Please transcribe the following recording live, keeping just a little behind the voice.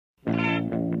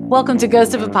Welcome to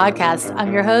Ghost of a Podcast.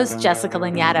 I'm your host, Jessica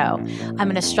Lanyadoo. I'm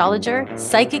an astrologer,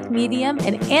 psychic medium,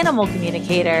 and animal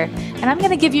communicator, and I'm going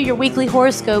to give you your weekly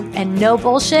horoscope and no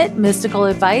bullshit mystical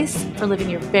advice for living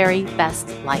your very best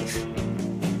life.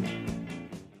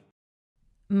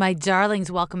 My darlings,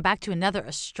 welcome back to another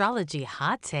astrology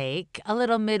hot take, a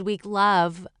little midweek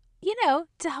love,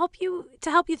 to help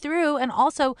you through and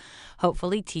also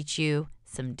hopefully teach you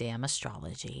some damn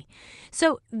astrology.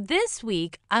 So this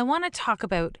week, I want to talk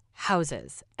about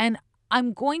houses, and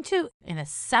I'm going to, in a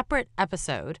separate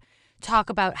episode, talk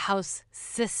about house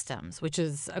systems, which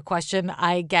is a question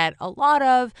I get a lot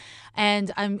of,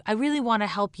 and I really want to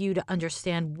help you to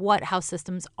understand what house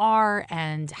systems are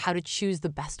and how to choose the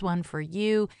best one for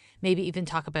you. Maybe even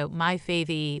talk about my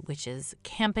favy, which is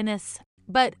Campanus.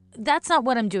 But that's not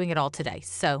what I'm doing at all today.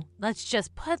 So let's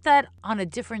just put that on a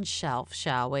different shelf,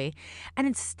 shall we? And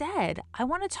instead, I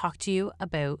want to talk to you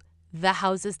about the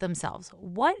houses themselves,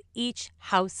 what each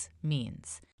house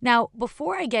means. Now,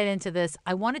 before I get into this,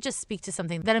 I want to just speak to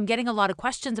something that I'm getting a lot of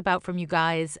questions about from you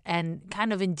guys and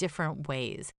kind of in different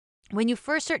ways. When you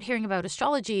first start hearing about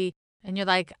astrology and you're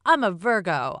like, I'm a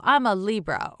Virgo, I'm a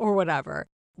Libra, or whatever,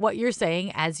 what you're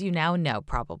saying, as you now know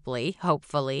probably,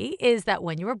 hopefully, is that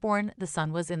when you were born, the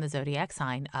sun was in the zodiac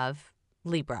sign of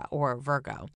Libra or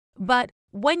Virgo. But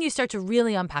when you start to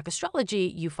really unpack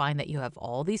astrology, you find that you have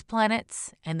all these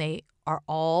planets and they are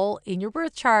all in your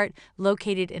birth chart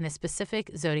located in a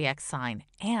specific zodiac sign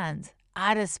and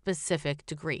at a specific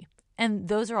degree. And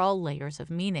those are all layers of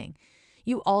meaning.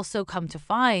 You also come to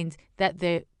find that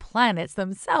the planets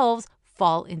themselves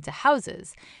fall into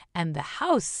houses, and the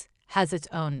house has its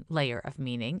own layer of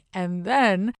meaning, and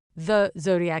then the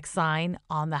zodiac sign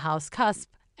on the house cusp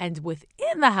and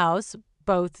within the house,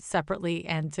 both separately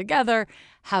and together,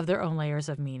 have their own layers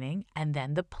of meaning. And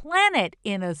then the planet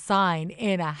in a sign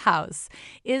in a house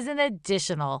is an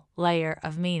additional layer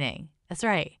of meaning. That's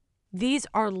right. These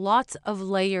are lots of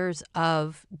layers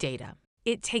of data.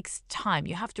 It takes time.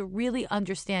 You have to really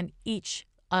understand each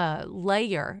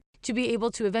layer to be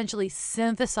able to eventually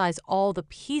synthesize all the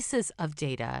pieces of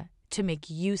data to make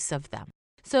use of them.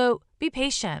 So be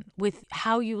patient with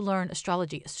how you learn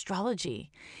astrology. Astrology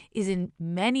is in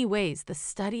many ways the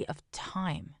study of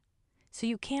time. So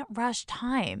you can't rush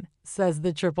time, says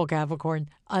the triple Capricorn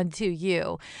unto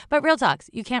you. But real talks,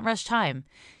 you can't rush time.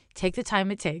 Take the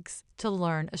time it takes to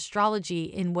learn astrology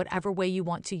in whatever way you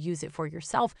want to use it for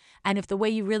yourself. And if the way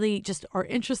you really just are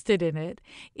interested in it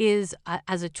is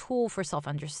as a tool for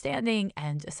self-understanding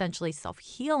and essentially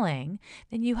self-healing,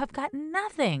 then you have got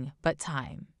nothing but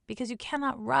time because you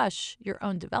cannot rush your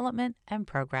own development and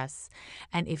progress.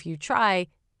 And if you try,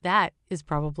 that is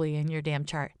probably in your damn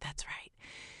chart. That's right.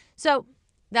 So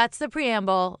that's the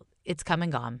preamble. It's come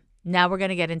and gone. Now we're going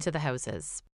to get into the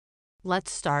houses.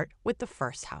 Let's start with the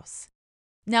first house.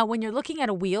 Now, when you're looking at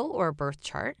a wheel or a birth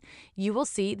chart, you will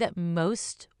see that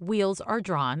most wheels are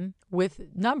drawn with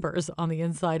numbers on the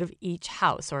inside of each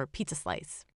house or pizza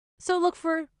slice. So look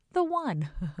for the 1.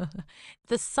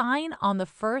 The sign on the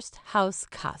first house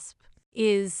cusp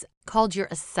is called your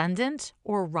ascendant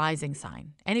or rising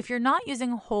sign. And if you're not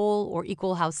using a whole or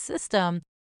equal house system,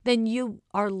 then you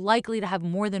are likely to have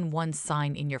more than one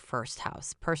sign in your first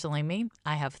house. Personally, me,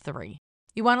 I have 3.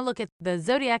 You want to look at the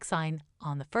zodiac sign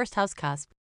on the first house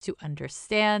cusp to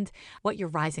understand what your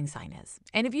rising sign is.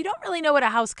 And if you don't really know what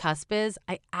a house cusp is,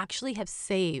 I actually have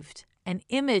saved an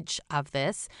image of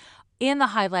this in the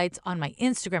highlights on my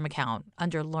Instagram account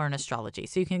under Learn Astrology.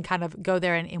 So you can kind of go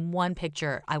there and in one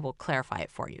picture, I will clarify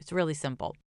it for you. It's really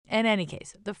simple. In any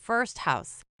case, the first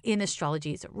house in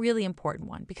astrology is a really important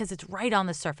one because it's right on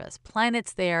the surface.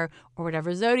 Planets there or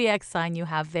whatever zodiac sign you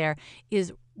have there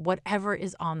is whatever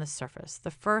is on the surface. The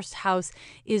first house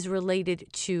is related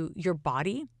to your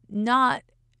body, not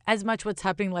as much what's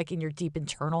happening like in your deep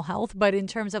internal health, but in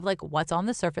terms of like what's on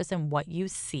the surface and what you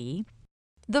see.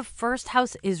 The first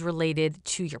house is related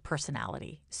to your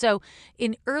personality. So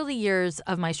in early years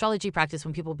of my astrology practice,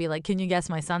 when people be like, can you guess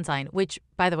my sun sign? Which,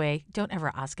 by the way, don't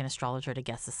ever ask an astrologer to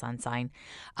guess the sun sign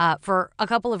for a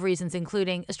couple of reasons,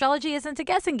 including astrology isn't a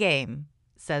guessing game,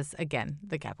 says again,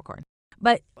 the Capricorn.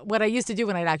 But what I used to do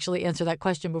when I'd actually answer that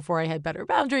question before I had better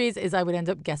boundaries is I would end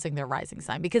up guessing their rising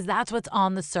sign because that's what's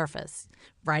on the surface,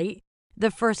 right? The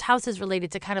first house is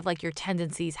related to kind of like your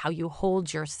tendencies, how you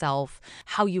hold yourself,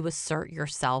 how you assert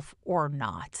yourself or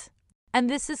not. And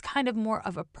this is kind of more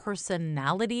of a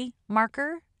personality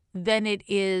marker than it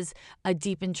is a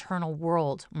deep internal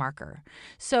world marker.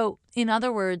 So in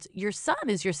other words, your sun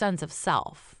is your sense of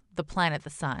self, the planet, the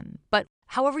sun. But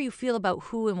however you feel about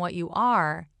who and what you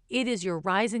are, it is your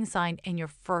rising sign and your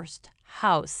first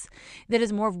house that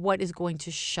is more of what is going to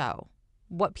show.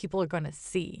 what people are going to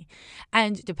see.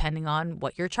 And depending on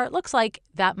what your chart looks like,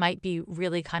 that might be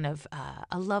really kind of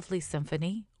a lovely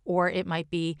symphony, or it might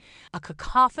be a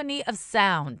cacophony of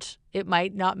sound. It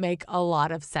might not make a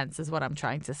lot of sense, is what I'm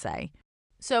trying to say.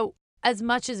 So as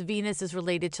much as Venus is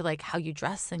related to like how you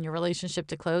dress and your relationship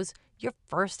to clothes, your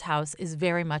first house is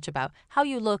very much about how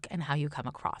you look and how you come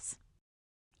across.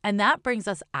 And that brings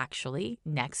us actually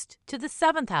next to the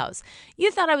 7th house. You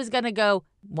thought I was going to go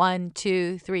 1,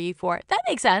 2, 3, 4. That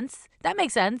makes sense. That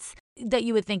makes sense that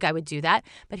you would think I would do that.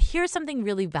 But here's something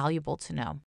really valuable to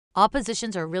know.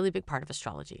 Oppositions are a really big part of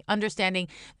astrology. Understanding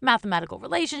the mathematical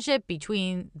relationship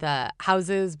between the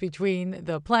houses, between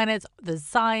the planets, the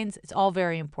signs, it's all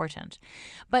very important.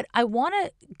 But I want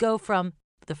to go from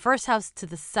the 1st house to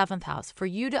the 7th house for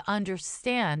you to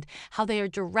understand how they are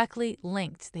directly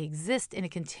linked. They exist in a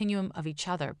continuum of each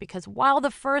other, because while the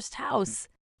 1st house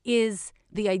is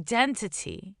the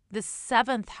identity, the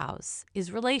 7th house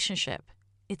is relationship.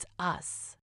 It's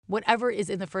us. Whatever is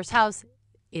in the 1st house,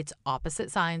 its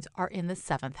opposite signs are in the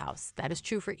 7th house. That is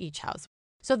true for each house.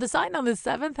 So the sign on the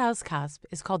 7th house cusp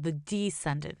is called the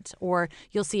descendant, or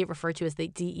you'll see it referred to as the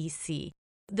DEC.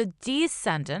 The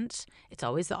descendant, it's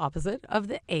always the opposite of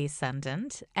the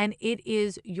ascendant, and it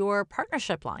is your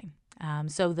partnership line.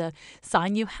 So the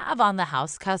sign you have on the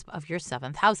house cusp of your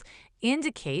 7th house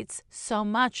indicates so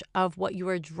much of what you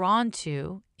are drawn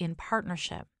to in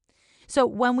partnership. So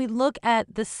when we look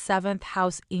at the 7th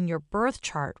house in your birth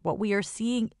chart, what we are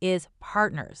seeing is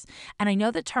partners. And I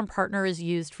know the term partner is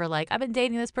used for like, I've been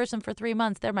dating this person for 3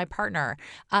 months, they're my partner.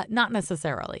 Not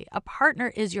necessarily. A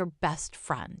partner is your best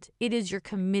friend. It is your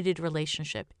committed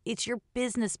relationship. It's your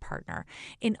business partner.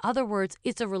 In other words,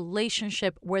 it's a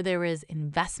relationship where there is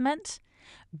investment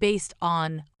based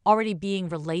on already being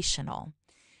relational.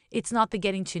 It's not the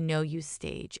getting to know you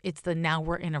stage. It's the now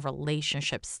we're in a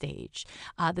relationship stage.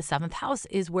 The 7th house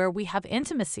is where we have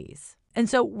intimacies. And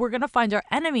so we're going to find our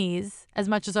enemies as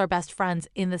much as our best friends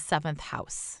in the 7th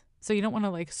house. So you don't want to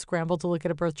like scramble to look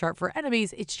at a birth chart for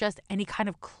enemies. It's just any kind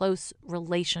of close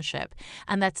relationship.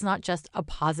 And that's not just a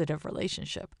positive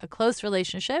relationship. A close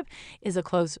relationship is a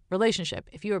close relationship.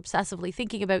 If you're obsessively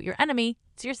thinking about your enemy,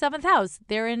 it's your 7th house.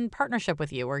 They're in partnership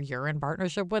with you, or you're in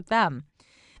partnership with them.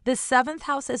 The 7th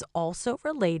house is also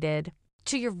related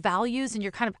to your values and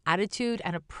your kind of attitude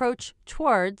and approach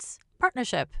towards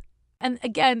partnership. And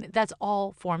again, that's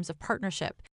all forms of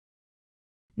partnership.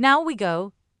 Now we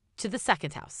go to the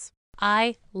 2nd house.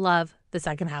 I love the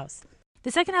 2nd house. The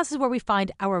 2nd house is where we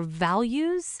find our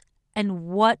values and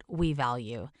what we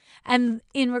value. And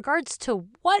in regards to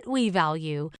what we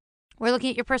value, we're looking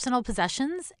at your personal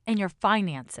possessions and your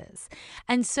finances.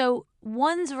 And so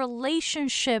one's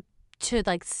relationship to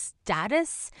like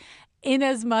status, in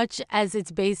as much as it's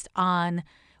based on,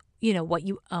 you know, what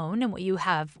you own and what you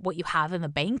have in the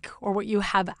bank or what you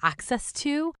have access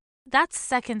to, that's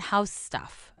 2nd house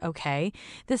stuff, okay?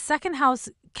 The 2nd house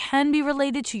can be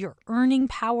related to your earning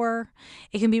power.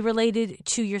 It can be related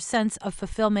to your sense of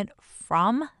fulfillment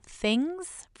from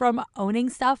things, from owning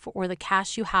stuff or the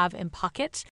cash you have in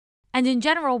pocket. And in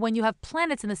general, when you have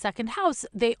planets in the 2nd house,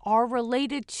 they are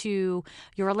related to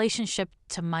your relationship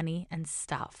to money and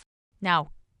stuff.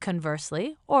 Now,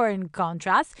 conversely, or in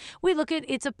contrast, we look at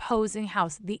its opposing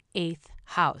house, the 8th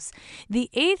house. The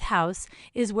 8th house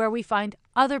is where we find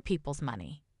other people's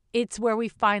money. It's where we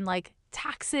find like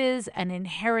taxes and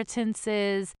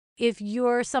inheritances. If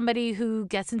you're somebody who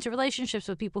gets into relationships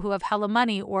with people who have hella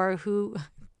money or who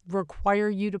require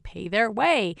you to pay their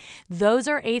way, those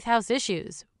are 8th house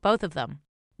issues, both of them.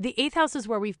 The 8th house is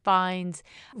where we find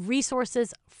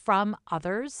resources from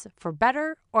others for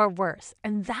better or worse.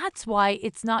 And that's why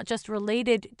it's not just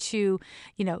related to,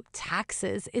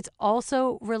 taxes. It's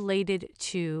also related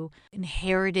to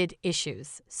inherited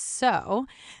issues. So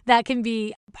that can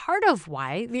be part of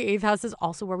why the 8th house is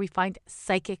also where we find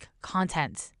psychic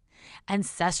content.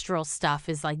 Ancestral stuff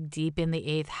is like deep in the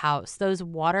 8th house. Those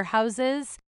water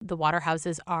houses, the water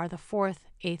houses are the 4th,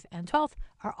 8th, and 12th,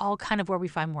 are all kind of where we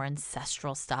find more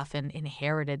ancestral stuff and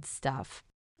inherited stuff.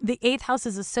 The 8th house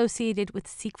is associated with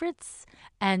secrets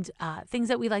and things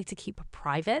that we like to keep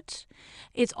private.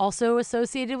 It's also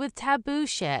associated with taboo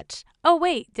shit. Oh,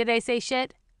 wait, did I say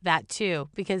shit? That too,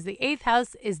 because the 8th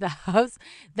house is the house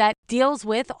that deals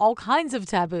with all kinds of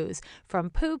taboos,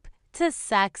 from poop to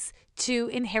sex to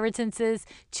inheritances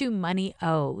to money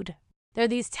owed. There are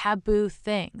these taboo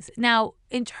things. Now,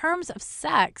 in terms of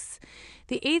sex,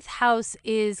 the 8th house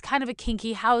is kind of a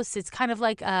kinky house. It's kind of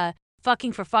like a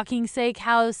fucking for fucking's sake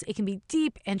house. It can be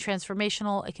deep and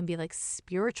transformational. It can be like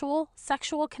spiritual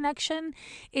sexual connection.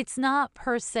 It's not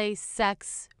per se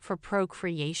sex for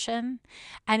procreation,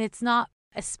 and it's not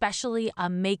especially a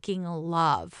making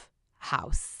love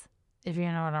house, if you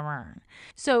know what I mean.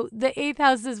 So the 8th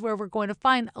house is where we're going to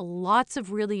find lots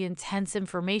of really intense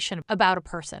information about a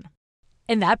person.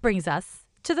 And that brings us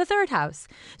to the 3rd house.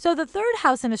 So the 3rd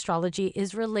house in astrology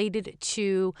is related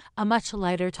to a much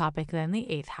lighter topic than the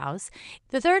 8th house.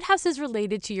 The 3rd house is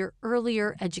related to your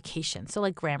earlier education. So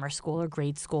like grammar school or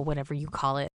grade school, whatever you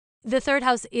call it. The 3rd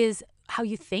house is how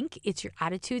you think. It's your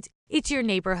attitudes. It's your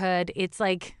neighborhood. It's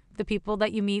like the people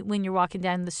that you meet when you're walking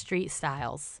down the street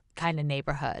styles kind of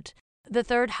neighborhood. The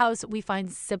 3rd house, we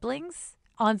find siblings,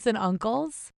 aunts and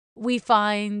uncles. We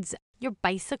find your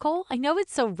bicycle. I know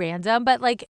it's so random, but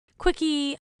like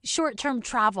quickie short-term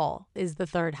travel is the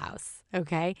 3rd house,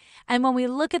 okay? And when we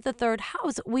look at the 3rd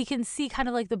house, we can see kind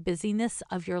of like the busyness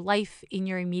of your life in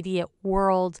your immediate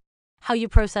world, how you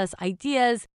process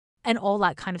ideas, and all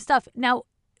that kind of stuff. Now,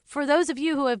 for those of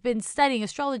you who have been studying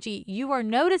astrology, you are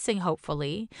noticing,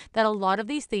 hopefully, that a lot of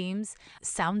these themes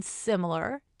sound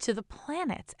similar to the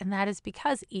planets. And that is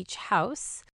because each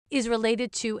house is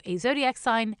related to a zodiac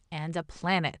sign and a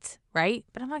planet, right?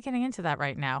 But I'm not getting into that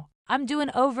right now. I'm doing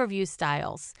overview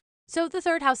styles. So the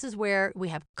 3rd house is where we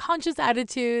have conscious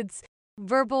attitudes,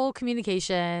 verbal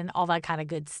communication, all that kind of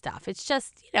good stuff. It's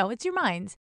just, it's your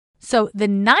mind. So the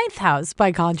 9th house,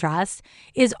 by contrast,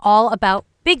 is all about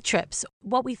big trips.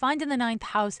 What we find in the 9th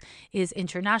house is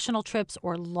international trips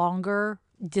or longer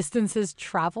distances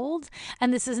traveled.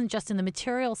 And this isn't just in the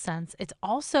material sense. It's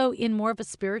also in more of a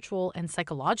spiritual and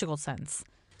psychological sense.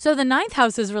 So the 9th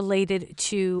house is related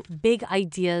to big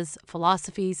ideas,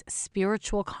 philosophies,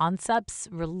 spiritual concepts,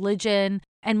 religion,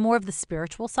 and more of the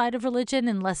spiritual side of religion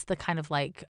and less the kind of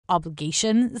like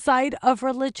obligation side of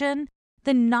religion.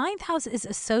 The 9th house is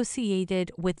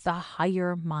associated with the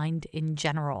higher mind in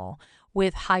general,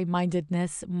 with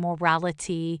high-mindedness,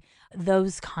 morality,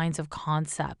 those kinds of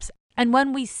concepts. And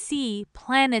when we see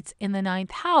planets in the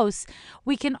 9th house,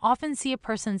 we can often see a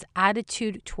person's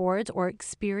attitude towards or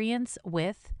experience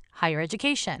with higher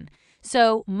education.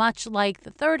 So much like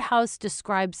the 3rd house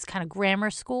describes kind of grammar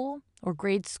school or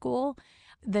grade school,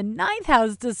 the 9th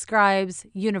house describes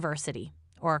university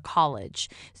or college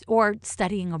or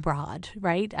studying abroad,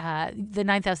 right? The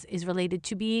 9th house is related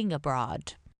to being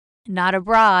abroad. Not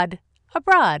abroad,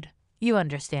 abroad. You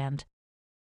understand.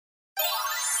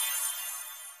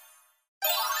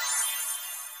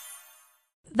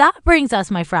 That brings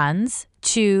us, my friends,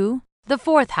 to the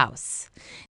 4th house.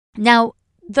 Now,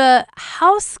 the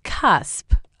house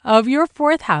cusp of your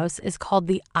 4th house is called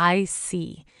the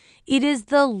IC. It is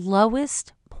the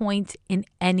lowest point in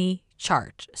any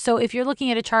chart. So if you're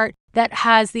looking at a chart that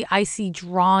has the IC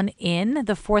drawn in,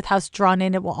 the 4th house drawn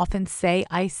in, it will often say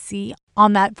IC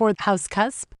on that 4th house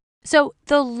cusp. So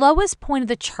the lowest point of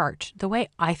the chart, the way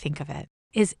I think of it,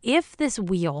 is if this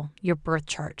wheel, your birth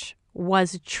chart,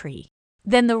 was a tree,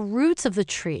 then the roots of the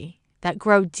tree that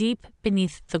grow deep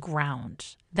beneath the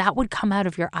ground, that would come out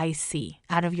of your IC,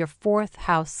 out of your 4th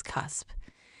house cusp.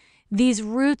 These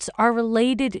roots are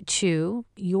related to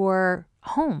your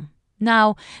home.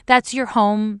 Now, that's your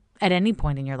home at any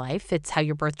point in your life. It's how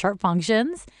your birth chart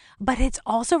functions, but it's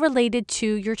also related to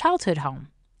your childhood home.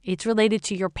 It's related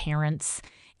to your parents,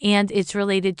 and it's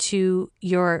related to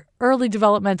your early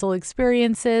developmental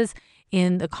experiences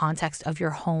in the context of your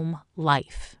home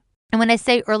life. And when I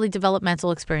say early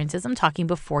developmental experiences, I'm talking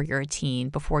before you're a teen,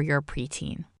 before you're a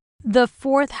preteen. The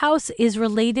 4th house is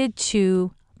related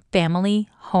to family,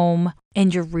 home,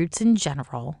 and your roots in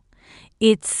general.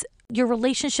 It's your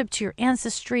relationship to your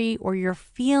ancestry or your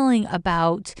feeling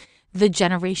about the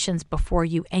generations before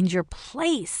you and your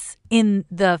place in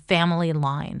the family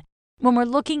line. When we're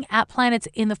looking at planets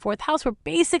in the 4th house, we're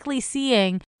basically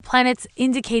seeing planets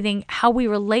indicating how we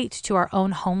relate to our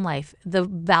own home life, the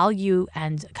value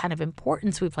and kind of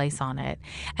importance we place on it,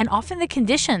 and often the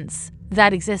conditions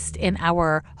that exist in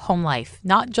our home life,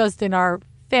 not just in our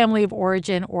family of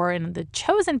origin or in the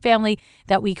chosen family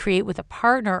that we create with a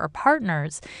partner or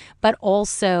partners, but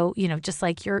also, just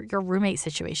like your roommate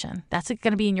situation. That's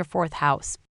going to be in your 4th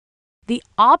house. The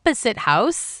opposite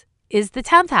house is the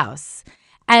 10th house.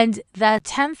 And the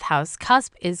 10th house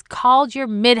cusp is called your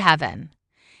midheaven.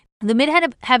 The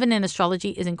midheaven in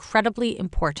astrology is incredibly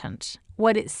important.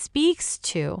 What it speaks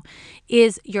to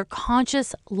is your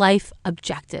conscious life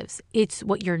objectives. It's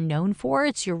what you're known for.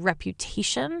 It's your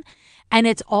reputation. And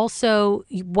it's also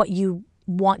what you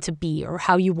want to be or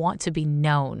how you want to be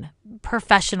known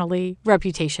professionally,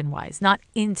 reputation-wise, not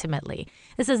intimately.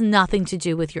 This has nothing to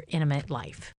do with your intimate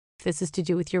life. This is to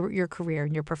do with your career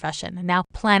and your profession. Now,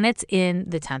 planets in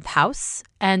the 10th house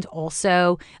and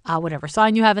also whatever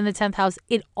sign you have in the 10th house,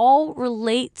 it all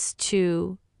relates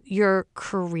to your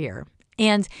career.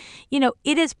 And,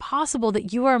 it is possible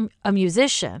that you are a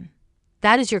musician.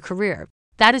 That is your career.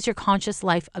 That is your conscious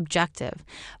life objective.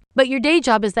 But your day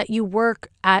job is that you work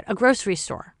at a grocery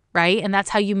store, right? And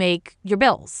that's how you make your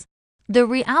bills. The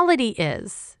reality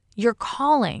is your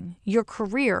calling, your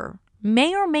career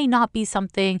may or may not be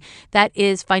something that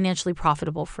is financially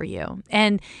profitable for you.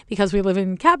 And because we live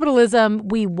in capitalism,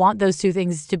 we want those two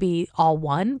things to be all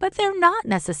one, but they're not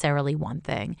necessarily one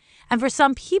thing. And for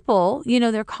some people,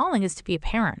 their calling is to be a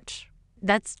parent.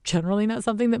 That's generally not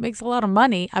something that makes a lot of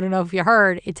money. I don't know if you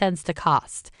heard, it tends to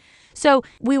cost. So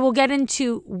we will get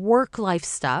into work-life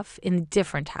stuff in a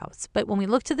different house. But when we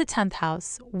look to the 10th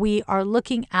house, we are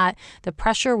looking at the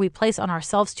pressure we place on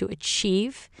ourselves to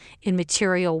achieve in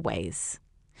material ways.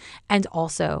 And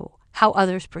also how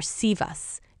others perceive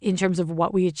us in terms of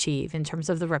what we achieve, in terms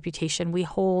of the reputation we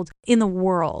hold in the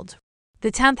world.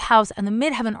 The 10th house and the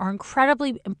midheaven are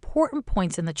incredibly important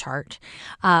points in the chart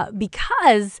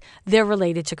because they're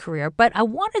related to career. But I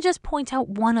want to just point out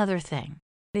one other thing.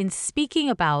 In speaking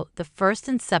about the 1st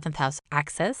and 7th house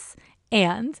axis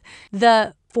and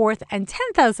the 4th and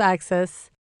 10th house axis,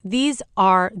 these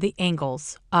are the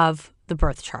angles of the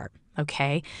birth chart,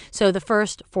 okay? So the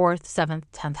 1st, 4th, 7th,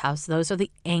 10th house, those are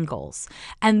the angles,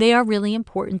 and they are really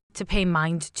important to pay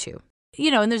mind to.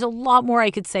 And there's a lot more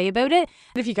I could say about it.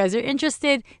 If you guys are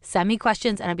interested, send me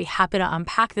questions and I'd be happy to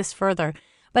unpack this further.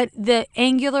 But the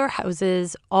angular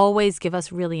houses always give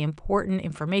us really important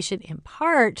information in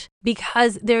part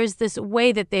because there's this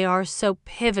way that they are so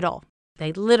pivotal.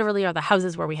 They literally are the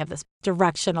houses where we have this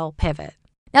directional pivot.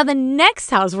 Now, the next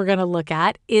house we're going to look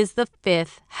at is the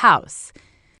 5th house.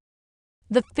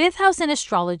 The 5th house in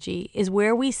astrology is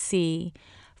where we see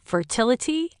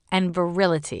fertility and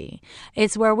virility.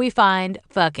 It's where we find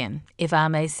fucking, if I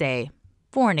may say,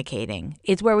 fornicating.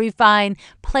 It's where we find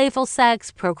playful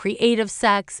sex, procreative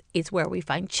sex. It's where we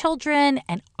find children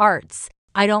and arts.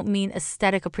 I don't mean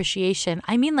aesthetic appreciation.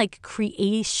 I mean like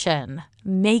creation,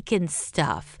 making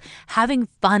stuff, having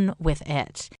fun with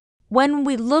it. When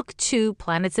we look to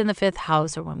planets in the 5th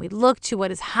house, or when we look to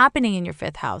what is happening in your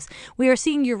 5th house, we are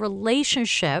seeing your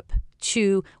relationship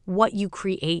to what you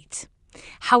create,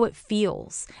 how it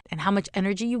feels, and how much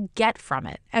energy you get from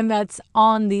it. And that's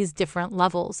on these different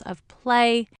levels of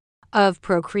play, of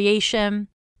procreation.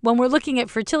 When we're looking at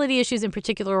fertility issues in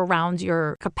particular around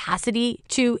your capacity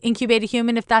to incubate a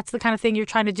human, if that's the kind of thing you're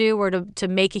trying to do, or to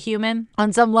make a human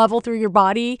on some level through your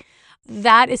body,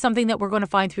 that is something that we're going to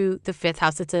find through the 5th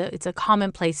house. It's a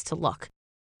common place to look.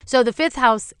 So the 5th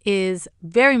house is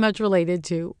very much related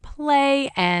to play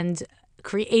and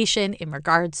creation in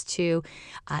regards to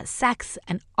sex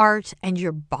and art and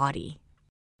your body.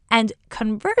 And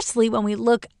conversely, when we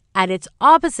look at its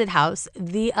opposite house,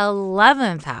 the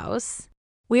 11th house,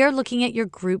 we are looking at your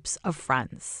groups of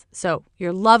friends. So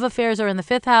your love affairs are in the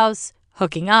 5th house,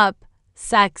 hooking up,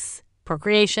 sex,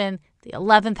 procreation. The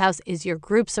 11th house is your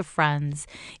groups of friends.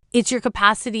 It's your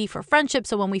capacity for friendship.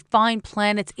 So when we find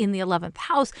planets in the 11th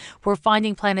house, we're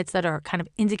finding planets that are kind of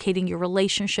indicating your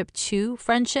relationship to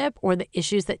friendship or the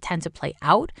issues that tend to play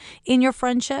out in your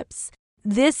friendships.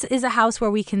 This is a house where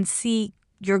we can see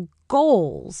your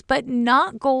goals, but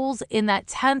not goals in that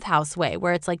 10th house way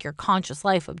where it's like your conscious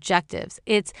life objectives.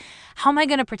 It's how am I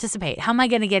going to participate? How am I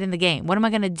going to get in the game? What am I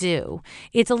going to do?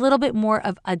 It's a little bit more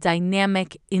of a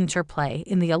dynamic interplay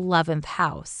in the 11th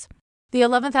house. The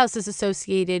 11th house is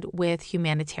associated with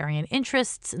humanitarian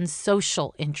interests and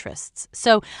social interests.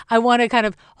 So I want to kind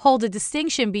of hold a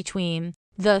distinction between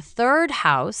the 3rd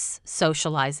house,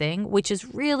 socializing, which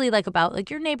is really like about like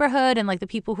your neighborhood and like the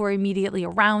people who are immediately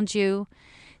around you.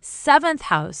 7th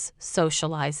house,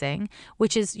 socializing,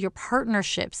 which is your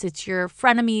partnerships. It's your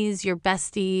frenemies, your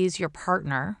besties, your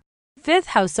partner. 5th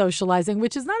house, socializing,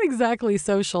 which is not exactly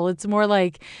social. It's more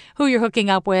like who you're hooking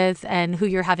up with and who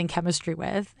you're having chemistry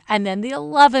with. And then the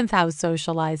 11th house,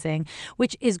 socializing,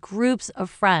 which is groups of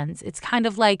friends. It's kind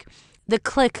of like the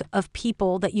clique of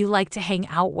people that you like to hang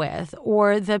out with,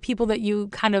 or the people that you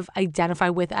kind of identify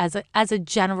with as a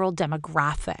general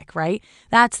demographic, right?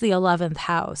 That's the 11th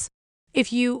house.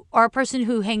 If you are a person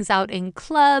who hangs out in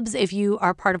clubs, if you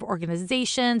are part of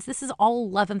organizations, this is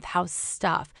all 11th house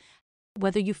stuff.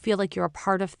 Whether you feel like you're a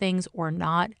part of things or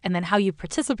not, and then how you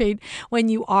participate when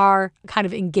you are kind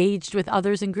of engaged with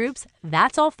others in groups,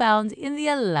 that's all found in the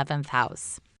 11th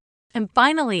house. And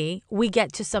finally, we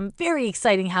get to some very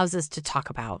exciting houses to talk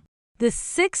about. The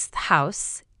 6th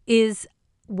house is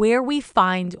where we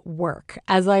find work,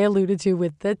 as I alluded to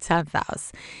with the 10th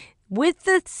house. With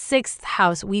the 6th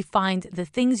house, we find the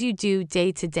things you do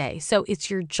day to day. So it's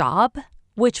your job,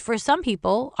 which for some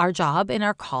people, our job and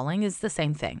our calling is the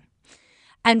same thing.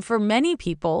 And for many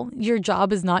people, your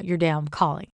job is not your damn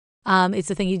calling. It's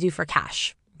the thing you do for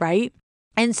cash, right?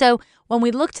 And so when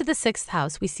we look to the sixth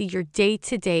house, we see your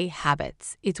day-to-day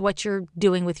habits. It's what you're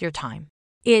doing with your time.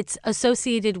 It's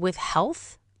associated with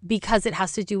health because it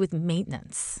has to do with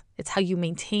maintenance. It's how you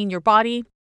maintain your body.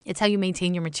 It's how you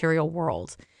maintain your material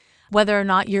world. Whether or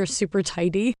not you're super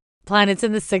tidy, planets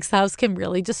in the sixth house can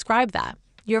really describe that.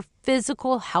 Your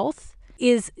physical health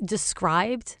is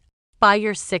described by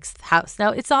your sixth house. Now,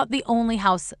 it's not the only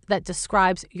house that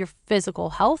describes your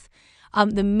physical health.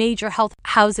 The major health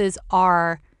houses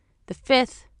are the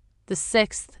 5th, the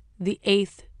 6th, the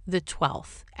 8th, the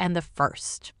 12th, and the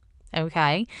 1st.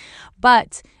 Okay?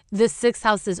 But the sixth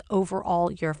house is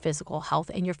overall your physical health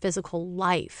and your physical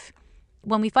life.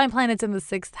 When we find planets in the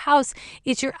sixth house,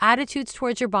 it's your attitudes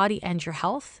towards your body and your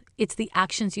health. It's the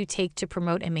actions you take to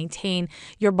promote and maintain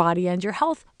your body and your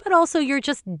health, but also your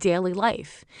just daily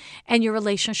life and your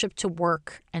relationship to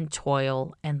work and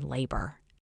toil and labor.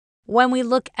 When we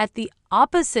look at the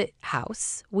opposite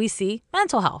house, we see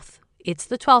mental health. It's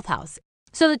the 12th house.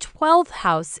 So the 12th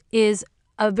house is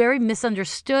a very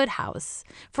misunderstood house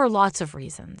for lots of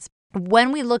reasons.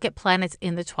 When we look at planets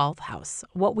in the 12th house,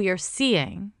 what we are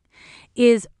seeing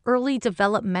is early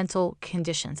developmental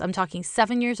conditions. I'm talking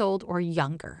 7 years old or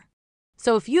younger.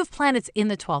 So if you have planets in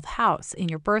the 12th house in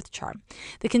your birth chart,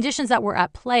 the conditions that were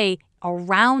at play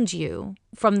around you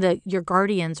from your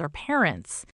guardians or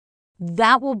parents,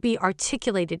 that will be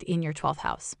articulated in your 12th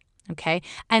house, okay?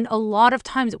 And a lot of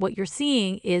times what you're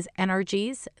seeing is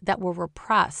energies that were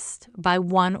repressed by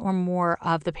one or more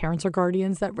of the parents or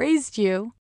guardians that raised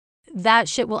you. That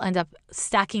shit will end up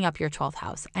stacking up your 12th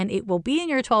house, and it will be in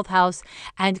your 12th house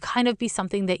and kind of be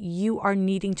something that you are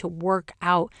needing to work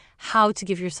out how to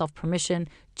give yourself permission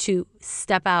to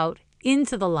step out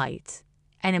into the light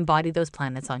and embody those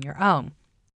planets on your own.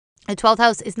 The 12th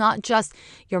house is not just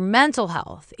your mental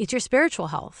health, it's your spiritual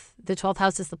health. The 12th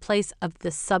house is the place of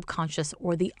the subconscious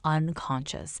or the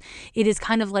unconscious. It is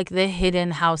kind of like the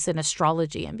hidden house in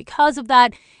astrology. And because of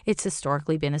that, it's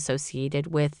historically been associated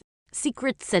with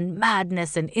secrets and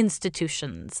madness and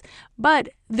institutions. But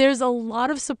there's a lot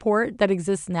of support that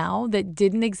exists now that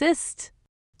didn't exist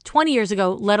 20 years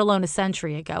ago, let alone a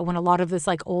century ago, when a lot of this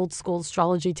like old school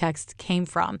astrology text came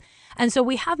from. And so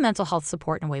we have mental health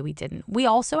support in a way we didn't. We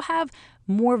also have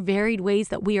more varied ways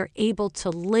that we are able to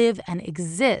live and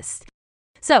exist.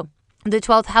 So the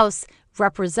 12th house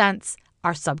represents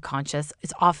our subconscious.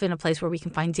 It's often a place where we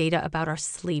can find data about our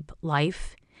sleep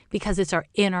life because it's our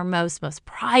innermost, most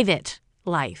private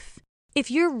life. If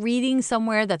you're reading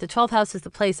somewhere that the 12th house is the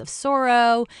place of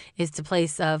sorrow, is the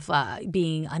place of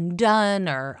being undone,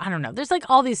 or I don't know, there's like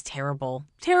all these terrible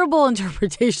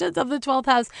interpretations of the 12th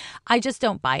house. I just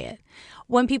don't buy it.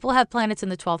 When people have planets in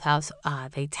the 12th house,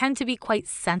 they tend to be quite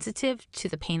sensitive to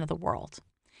the pain of the world.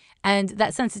 And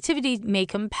that sensitivity may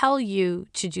compel you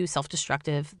to do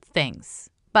self-destructive things.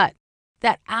 But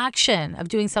that action of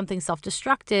doing something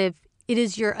self-destructive, it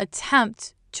is your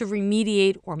attempt to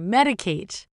remediate or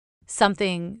medicate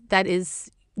something that is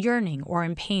yearning or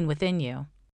in pain within you.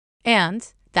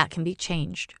 And that can be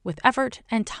changed with effort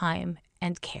and time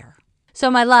and care.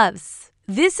 So my loves,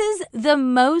 this is the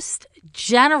most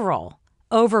general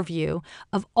overview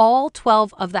of all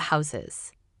 12 of the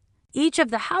houses. Each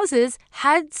of the houses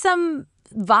had some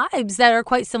vibes that are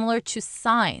quite similar to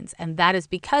signs, and that is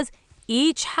because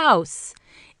each house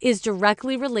is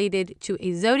directly related to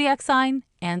a zodiac sign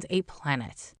and a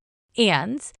planet.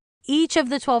 And each of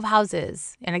the 12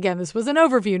 houses, and again, this was an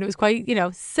overview and it was quite,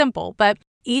 simple, but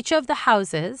each of the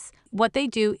houses, what they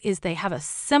do is they have a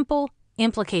simple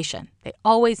implication. They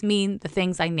always mean the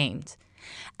things I named.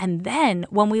 And then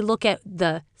when we look at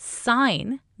the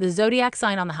sign, the zodiac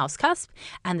sign on the house cusp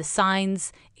and the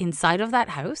signs inside of that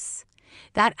house,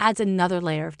 that adds another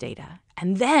layer of data.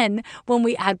 And then when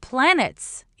we add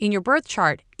planets in your birth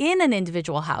chart in an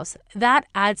individual house, that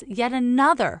adds yet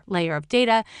another layer of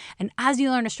data. And as you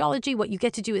learn astrology, what you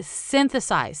get to do is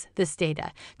synthesize this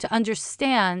data to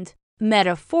understand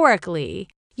metaphorically.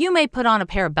 You may put on a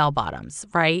pair of bell bottoms,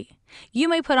 right? You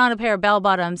may put on a pair of bell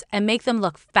bottoms and make them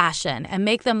look fashion and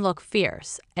make them look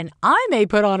fierce. And I may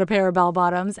put on a pair of bell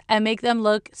bottoms and make them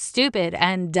look stupid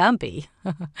and dumpy.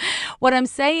 What I'm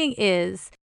saying is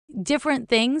different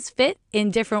things fit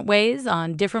in different ways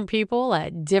on different people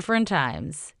at different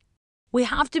times. We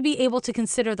have to be able to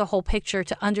consider the whole picture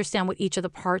to understand what each of the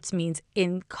parts means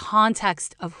in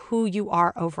context of who you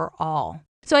are overall.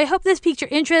 So I hope this piqued your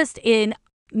interest in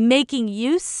making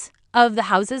use of the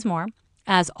houses more.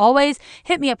 As always,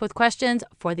 hit me up with questions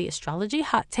for the Astrology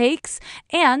Hot Takes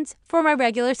and for my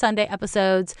regular Sunday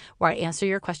episodes where I answer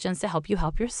your questions to help you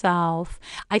help yourself.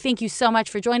 I thank you so much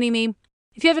for joining me.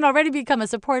 If you haven't already become a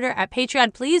supporter at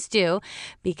Patreon, please do,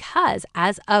 because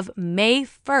as of May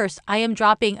 1st, I am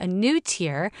dropping a new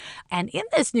tier. And in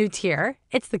this new tier,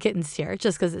 it's the kittens tier,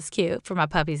 just because it's cute for my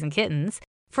puppies and kittens.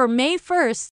 For May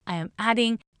 1st, I am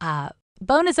adding a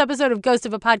bonus episode of Ghost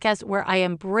of a Podcast where I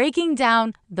am breaking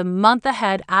down the month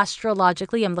ahead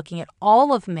astrologically. I'm looking at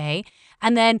all of May.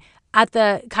 And then at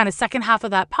the kind of second half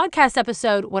of that podcast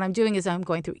episode, what I'm doing is I'm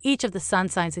going through each of the sun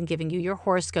signs and giving you your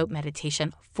horoscope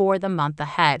meditation for the month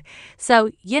ahead.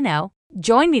 So,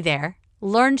 join me there.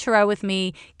 Learn tarot with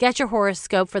me. Get your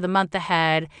horoscope for the month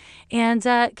ahead. And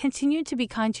continue to be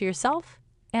kind to yourself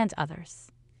and others.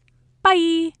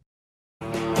 Bye.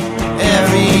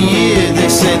 Every year they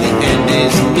say the end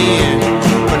is near,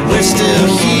 but we're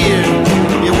still here,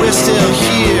 yeah, we're still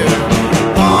here.